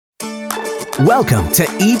Welcome to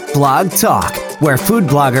Eat Blog Talk, where food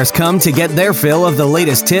bloggers come to get their fill of the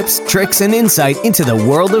latest tips, tricks, and insight into the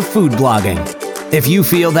world of food blogging. If you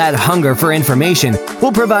feel that hunger for information,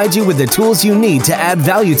 we'll provide you with the tools you need to add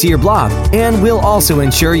value to your blog, and we'll also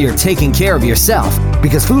ensure you're taking care of yourself,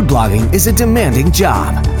 because food blogging is a demanding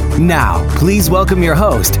job. Now, please welcome your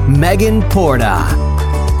host, Megan Porta.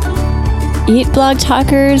 Eat Blog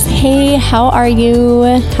Talkers, hey, how are you?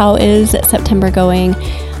 How is September going?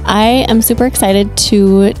 I am super excited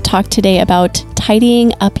to talk today about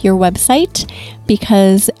tidying up your website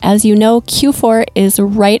because, as you know, Q4 is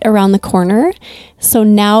right around the corner. So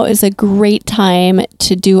now is a great time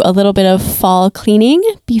to do a little bit of fall cleaning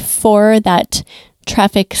before that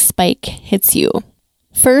traffic spike hits you.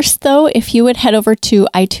 First, though, if you would head over to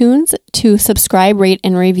iTunes to subscribe, rate,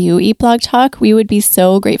 and review Eat Blog Talk, we would be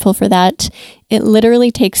so grateful for that. It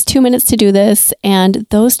literally takes 2 minutes to do this, and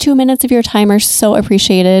those 2 minutes of your time are so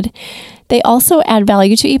appreciated. They also add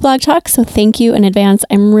value to Eat Blog Talk, so thank you in advance.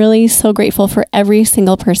 I'm really so grateful for every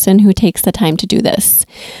single person who takes the time to do this.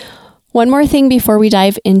 One more thing before we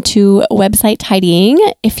dive into website tidying.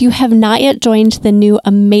 If you have not yet joined the new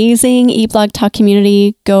amazing Eat Blog Talk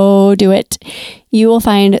community, go do it. You will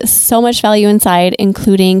find so much value inside,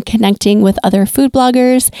 including connecting with other food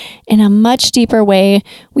bloggers in a much deeper way.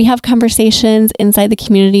 We have conversations inside the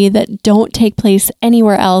community that don't take place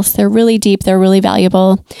anywhere else. They're really deep. They're really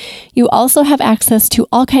valuable. You also have access to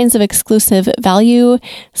all kinds of exclusive value,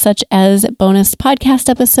 such as bonus podcast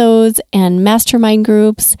episodes and mastermind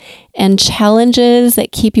groups and challenges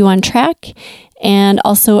that keep you on track, and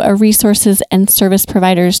also a resources and service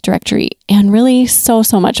providers directory, and really so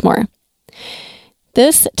much more.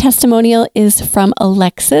 This testimonial is from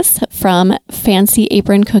Alexis from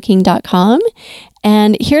fancyaproncooking.com.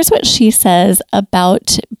 And here's what she says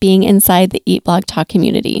about being inside the Eat Blog Talk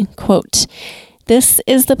community. Quote, "This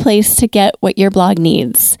is the place to get what your blog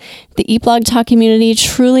needs. The Eat Blog Talk community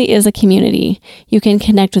truly is a community. You can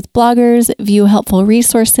connect with bloggers, view helpful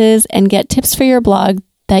resources, and get tips for your blog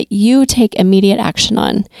that you take immediate action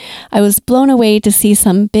on. I was blown away to see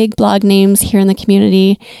some big blog names here in the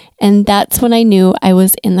community, and that's when I knew I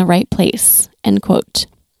was in the right place." End quote.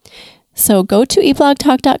 So go to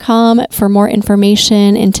eatblogtalk.com for more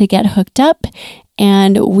information and to get hooked up,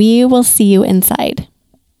 and we will see you inside.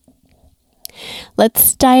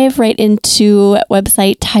 Let's dive right into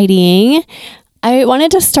website tidying. I wanted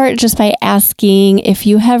to start just by asking if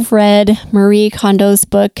you have read Marie Kondo's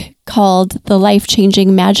book called The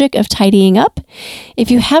Life-Changing Magic of Tidying Up. If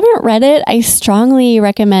you haven't read it, I strongly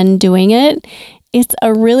recommend doing it. It's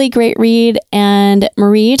a really great read, and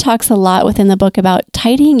Marie talks a lot within the book about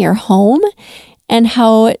tidying your home and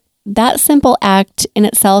how that simple act in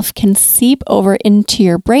itself can seep over into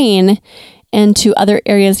your brain and to other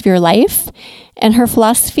areas of your life. And her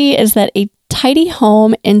philosophy is that a tidy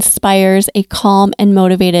home inspires a calm and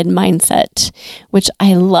motivated mindset, which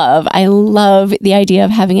I love. I love the idea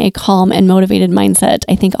of having a calm and motivated mindset.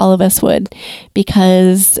 I think all of us would,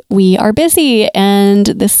 because we are busy and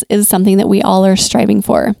this is something that we all are striving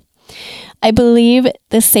for. I believe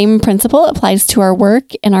the same principle applies to our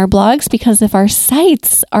work and our blogs, because if our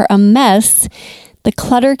sites are a mess, the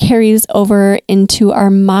clutter carries over into our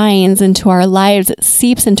minds, into our lives. It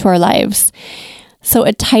seeps into our lives. So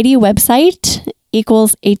a tidy website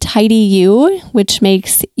equals a tidy you, which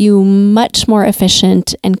makes you much more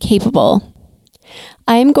efficient and capable.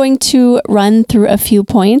 I'm going to run through a few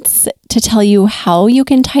points to tell you how you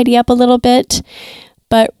can tidy up a little bit.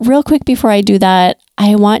 But real quick before I do that,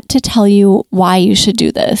 I want to tell you why you should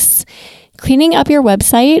do this. Cleaning up your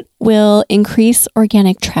website will increase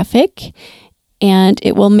organic traffic, and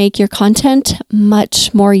it will make your content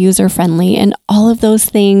much more user-friendly. And all of those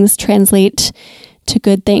things translate to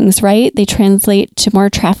good things, right? They translate to more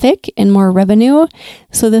traffic and more revenue.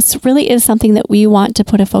 So this really is something that we want to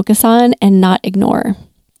put a focus on and not ignore.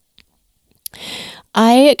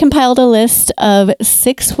 I compiled a list of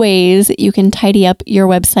 6 ways you can tidy up your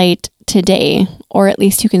website today, or at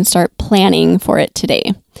least you can start planning for it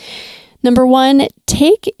today. Number 1,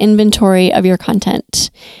 take inventory of your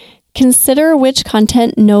content. Consider which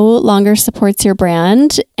content no longer supports your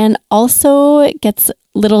brand and also gets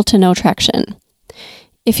little to no traction.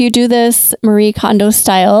 If you do this Marie Kondo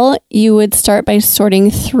style, you would start by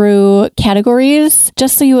sorting through categories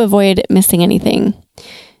just so you avoid missing anything.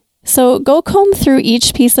 So go comb through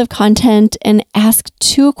each piece of content and ask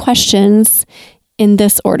 2 questions in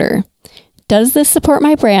this order. Does this support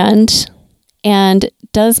my brand? And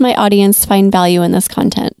does my audience find value in this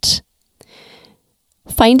content?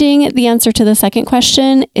 Finding the answer to the second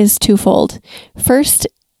question is twofold. First,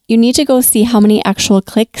 you need to go see how many actual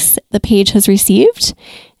clicks the page has received.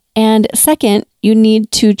 And second, you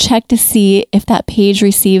need to check to see if that page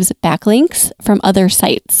receives backlinks from other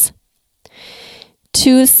sites.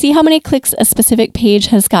 To see how many clicks a specific page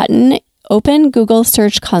has gotten, open Google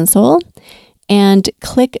Search Console and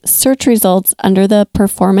click Search Results under the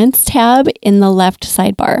Performance tab in the left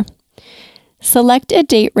sidebar. Select a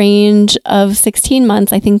date range of 16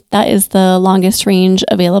 months. I think that is the longest range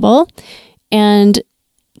available. And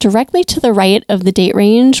directly to the right of the date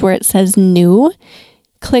range where it says New,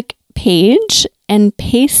 click Page and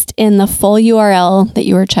paste in the full URL that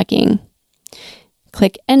you are checking.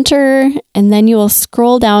 Click Enter, and then you will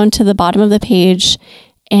scroll down to the bottom of the page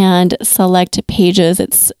and select Pages.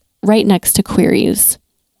 It's right next to Queries.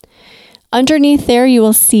 Underneath there, you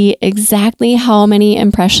will see exactly how many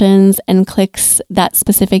impressions and clicks that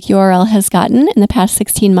specific URL has gotten in the past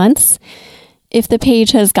 16 months. If the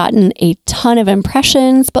page has gotten a ton of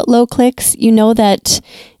impressions but low clicks, you know that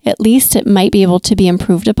at least it might be able to be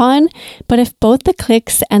improved upon. But if both the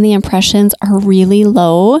clicks and the impressions are really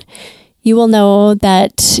low, you will know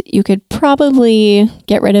that you could probably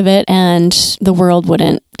get rid of it and the world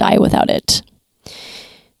wouldn't die without it.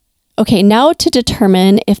 Okay, now to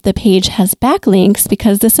determine if the page has backlinks,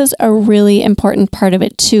 because this is a really important part of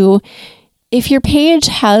it too. If your page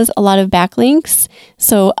has a lot of backlinks,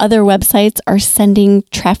 so other websites are sending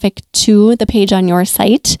traffic to the page on your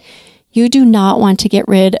site, you do not want to get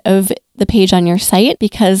rid of the page on your site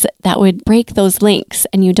because that would break those links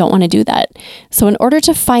and you don't want to do that. So in order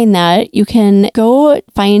to find that, you can go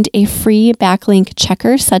find a free backlink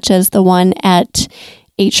checker such as the one at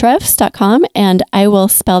ahrefs.com, and I will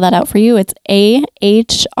spell that out for you. It's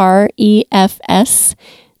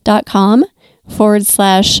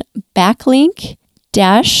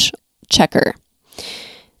ahrefs.com/backlink-checker.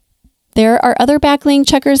 There are other backlink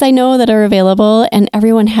checkers I know that are available, and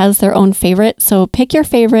everyone has their own favorite. So pick your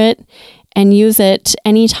favorite and use it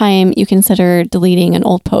anytime you consider deleting an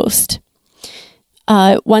old post.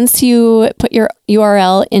 Once you put your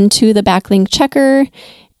URL into the backlink checker,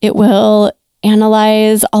 it will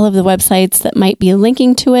analyze all of the websites that might be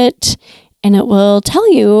linking to it, and it will tell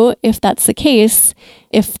you if that's the case.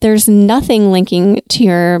 If there's nothing linking to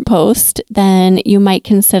your post, then you might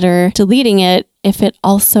consider deleting it if it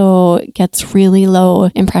also gets really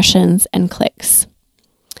low impressions and clicks.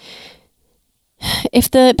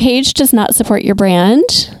 If the page does not support your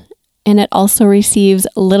brand and it also receives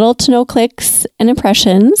little to no clicks and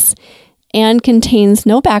impressions and contains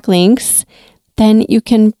no backlinks, then you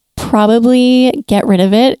can probably get rid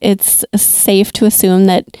of it. It's safe to assume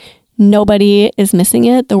that nobody is missing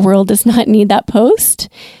it. The world does not need that post.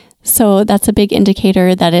 So that's a big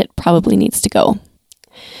indicator that it probably needs to go.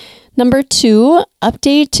 Number 2,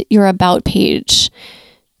 update your about page.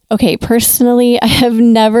 Okay, personally, I have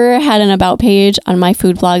never had an about page on my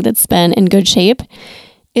food blog that's been in good shape.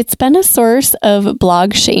 It's been a source of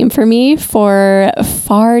blog shame for me for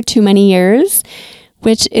far too many years,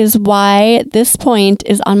 which is why this point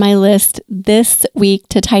is on my list this week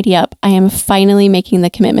to tidy up. I am finally making the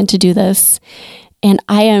commitment to do this. And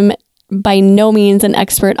I am by no means an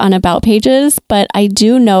expert on about pages, but I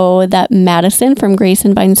do know that Madison from Grace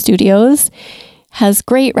and Vine Studios has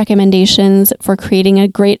great recommendations for creating a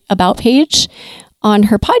great about page on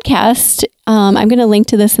her podcast. I'm going to link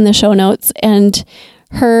to this in the show notes, and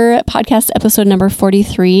her podcast episode number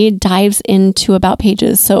 43 dives into about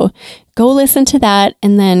pages. So go listen to that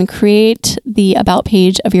and then create the about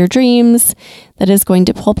page of your dreams that is going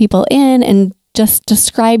to pull people in and just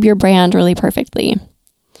describe your brand really perfectly.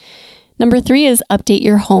 Number 3 is update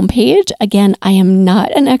your homepage. Again, I am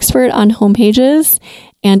not an expert on homepages.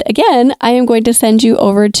 And again, I am going to send you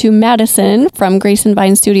over to Madison from Grace and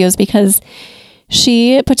Vine Studios because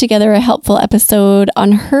she put together a helpful episode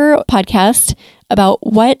on her podcast about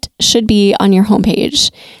what should be on your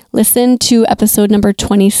homepage. Listen to episode number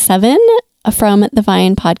 27 from the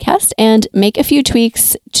Vine podcast and make a few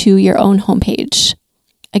tweaks to your own homepage.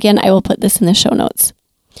 Again, I will put this in the show notes.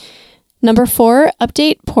 Number 4,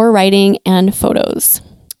 update poor writing and photos.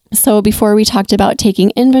 So before we talked about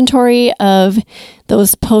taking inventory of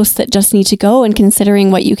those posts that just need to go and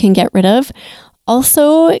considering what you can get rid of,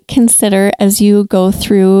 also consider as you go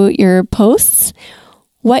through your posts,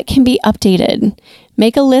 what can be updated.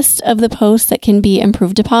 Make a list of the posts that can be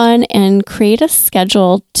improved upon and create a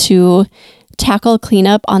schedule to tackle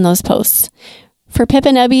cleanup on those posts. For Pip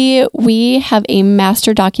and Ebby, we have a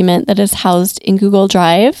master document that is housed in Google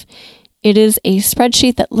Drive. It is a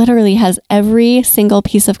spreadsheet that literally has every single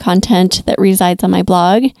piece of content that resides on my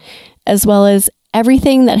blog, as well as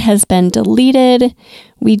everything that has been deleted.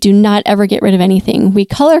 We do not ever get rid of anything. We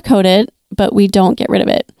color code it, but we don't get rid of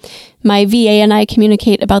it. My VA and I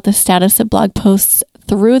communicate about the status of blog posts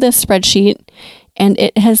through this spreadsheet, and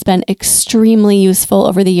it has been extremely useful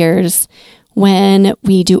over the years when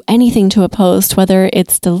we do anything to a post, whether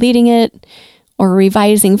it's deleting it or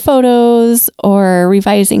revising photos or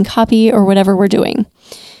revising copy or whatever we're doing.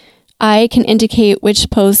 I can indicate which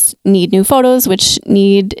posts need new photos, which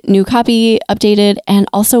need new copy updated, and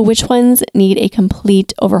also which ones need a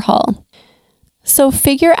complete overhaul. So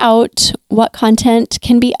figure out what content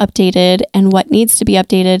can be updated and what needs to be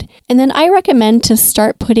updated. And then I recommend to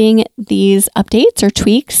start putting these updates or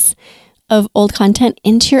tweaks of old content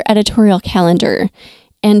into your editorial calendar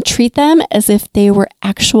and treat them as if they were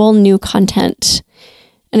actual new content.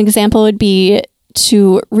 An example would be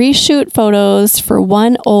to reshoot photos for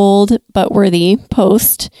one old but worthy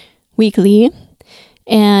post weekly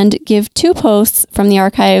and give 2 posts from the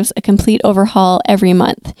archives a complete overhaul every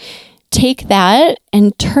month. Take that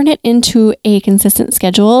and turn it into a consistent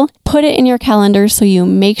schedule. Put it in your calendar so you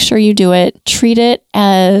make sure you do it. Treat it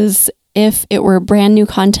as if it were brand new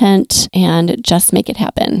content and just make it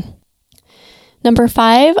happen. Number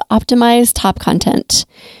 5, optimize top content.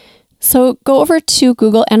 So go over to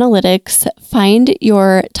Google Analytics, find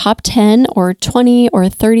your top 10 or 20 or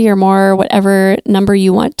 30 or more, whatever number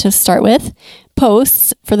you want to start with,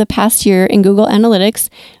 posts for the past year in Google Analytics,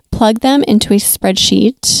 plug them into a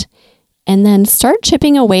spreadsheet, and then start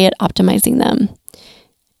chipping away at optimizing them.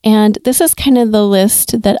 And this is kind of the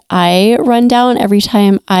list that I run down every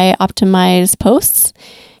time I optimize posts.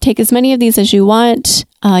 Take as many of these as you want.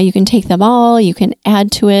 You can take them all. You can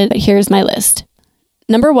add to it. But here's my list.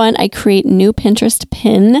 Number 1, I create new Pinterest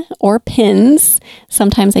pin or pins.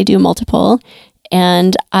 Sometimes I do multiple,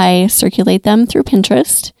 and I circulate them through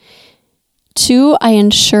Pinterest. 2, I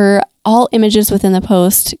ensure all images within the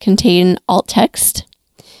post contain alt text.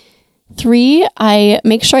 3, I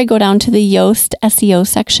make sure I go down to the Yoast SEO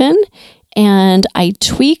section and I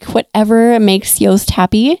tweak whatever makes Yoast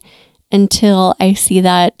happy until I see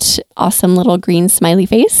that awesome little green smiley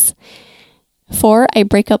face. 4, I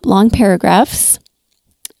break up long paragraphs.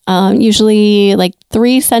 Usually like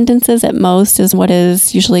 3 sentences at most is what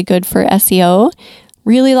is usually good for SEO.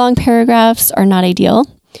 Really long paragraphs are not ideal.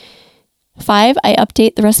 5, I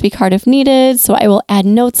update the recipe card if needed. So I will add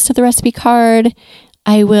notes to the recipe card.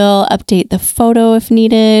 I will update the photo if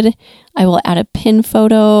needed. I will add a pin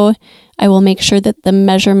photo. I will make sure that the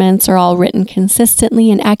measurements are all written consistently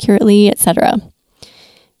and accurately, etc.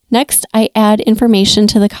 Next, I add information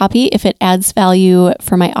to the copy if it adds value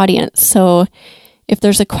for my audience. So if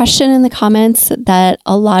there's a question in the comments that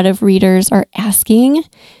a lot of readers are asking,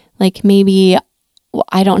 like maybe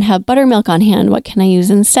I don't have buttermilk on hand, what can I use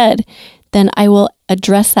instead? Then I will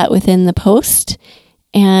address that within the post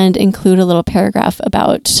and include a little paragraph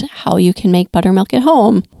about how you can make buttermilk at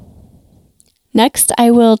home. Next,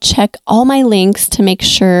 I will check all my links to make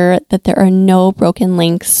sure that there are no broken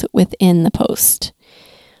links within the post.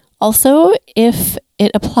 Also, if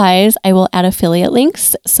it applies, I will add affiliate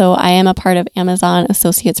links. So I am a part of Amazon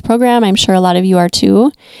Associates program. I'm sure a lot of you are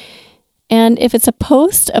too. And if it's a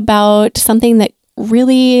post about something that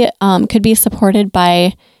really could be supported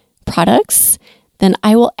by products, then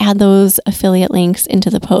I will add those affiliate links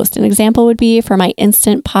into the post. An example would be for my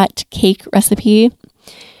Instant Pot cake recipe.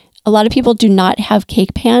 A lot of people do not have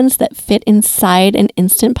cake pans that fit inside an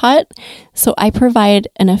Instant Pot. So I provide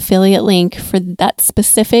an affiliate link for that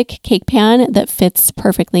specific cake pan that fits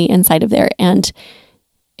perfectly inside of there. And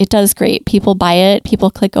it does great. People buy it,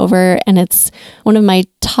 people click over, and it's one of my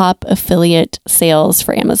top affiliate sales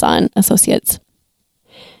for Amazon Associates.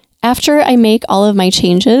 After I make all of my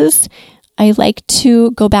changes, I like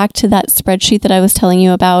to go back to that spreadsheet that I was telling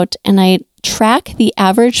you about, and I track the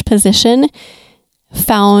average position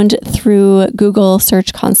found through Google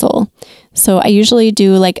Search Console. So I usually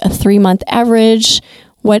do like a 3-month average.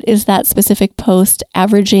 What is that specific post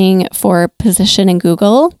averaging for position in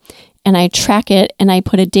Google? And I track it and I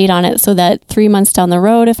put a date on it so that 3 months down the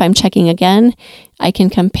road, if I'm checking again, I can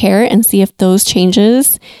compare and see if those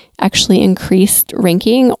changes actually increased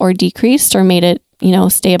ranking or decreased or made it,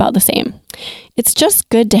 stay about the same. It's just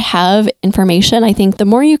good to have information. I think the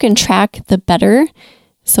more you can track, the better.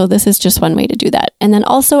 So this is just one way to do that. And then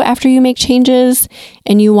also after you make changes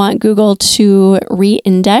and you want Google to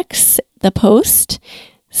re-index the post,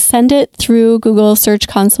 send it through Google Search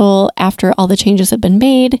Console after all the changes have been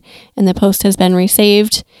made and the post has been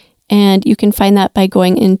resaved. And you can find that by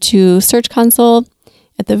going into Search Console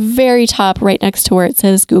at the very top, right next to where it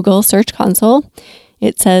says Google Search Console.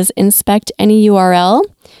 It says inspect any URL.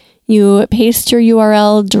 You paste your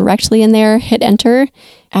URL directly in there, hit enter.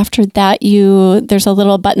 After that, there's a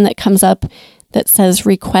little button that comes up that says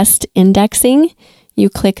request indexing. you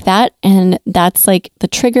click that, and that's like the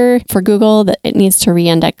trigger for Google that it needs to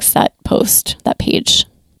reindex that post, that page.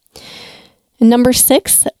 Number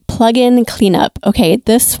 6, plugin cleanup. Okay,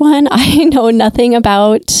 this one I know nothing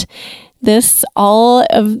about. All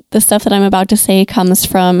of the stuff that I'm about to say comes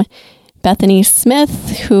from Bethany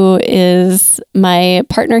Smith, who is my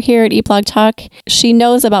partner here at Eat Blog Talk. She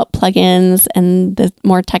knows about plugins and the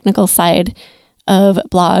more technical side of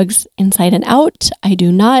blogs inside and out. I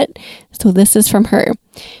do not. So this is from her.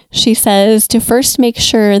 She says to first make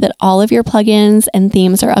sure that all of your plugins and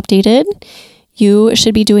themes are updated. You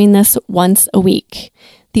should be doing this once a week.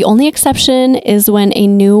 The only exception is when a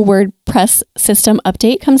new WordPress system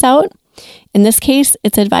update comes out. In this case,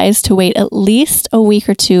 it's advised to wait at least a week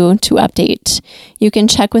or two to update. You can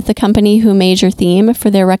check with the company who made your theme for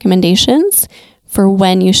their recommendations for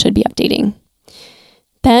when you should be updating.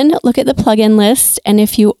 Then look at the plugin list, and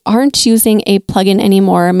if you aren't using a plugin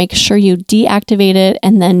anymore, make sure you deactivate it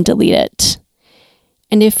and then delete it.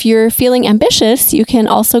 And if you're feeling ambitious, you can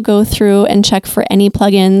also go through and check for any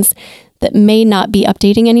plugins that may not be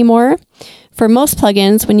updating anymore. For most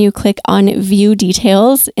plugins, when you click on View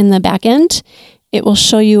Details in the backend, it will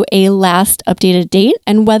show you a last updated date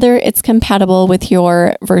and whether it's compatible with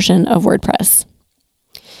your version of WordPress.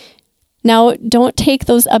 Now, don't take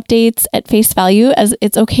those updates at face value, as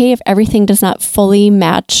it's okay if everything does not fully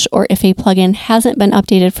match or if a plugin hasn't been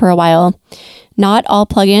updated for a while. Not all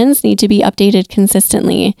plugins need to be updated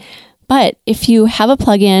consistently, but if you have a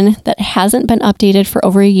plugin that hasn't been updated for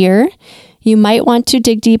over a year, you might want to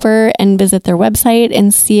dig deeper and visit their website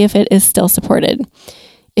and see if it is still supported.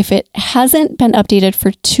 If it hasn't been updated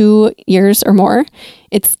for 2 years or more,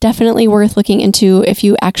 it's definitely worth looking into if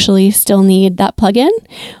you actually still need that plugin,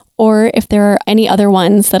 or if there are any other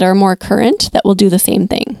ones that are more current that will do the same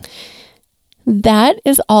thing. That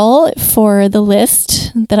is all for the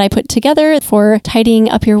list that I put together for tidying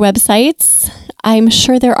up your websites. I'm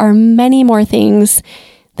sure there are many more things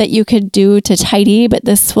that you could do to tidy, but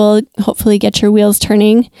this will hopefully get your wheels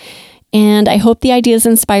turning. And I hope the ideas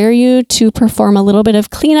inspire you to perform a little bit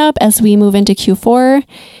of cleanup as we move into Q4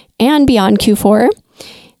 and beyond Q4.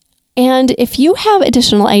 And if you have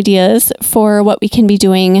additional ideas for what we can be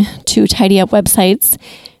doing to tidy up websites,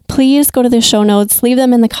 please go to the show notes, leave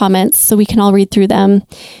them in the comments so we can all read through them.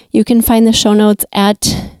 You can find the show notes at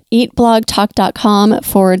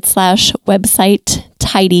eatblogtalk.com/website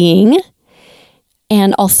tidying.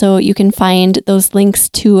 And also you can find those links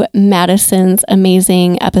to Madison's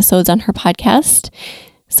amazing episodes on her podcast.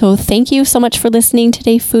 So thank you so much for listening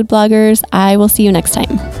today, food bloggers. I will see you next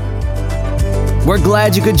time. We're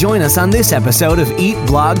glad you could join us on this episode of Eat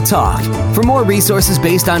Blog Talk. For more resources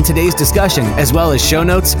based on today's discussion, as well as show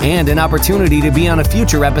notes and an opportunity to be on a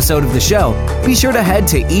future episode of the show, be sure to head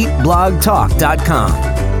to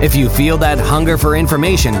eatblogtalk.com. If you feel that hunger for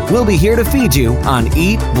information, we'll be here to feed you on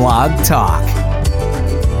Eat Blog Talk.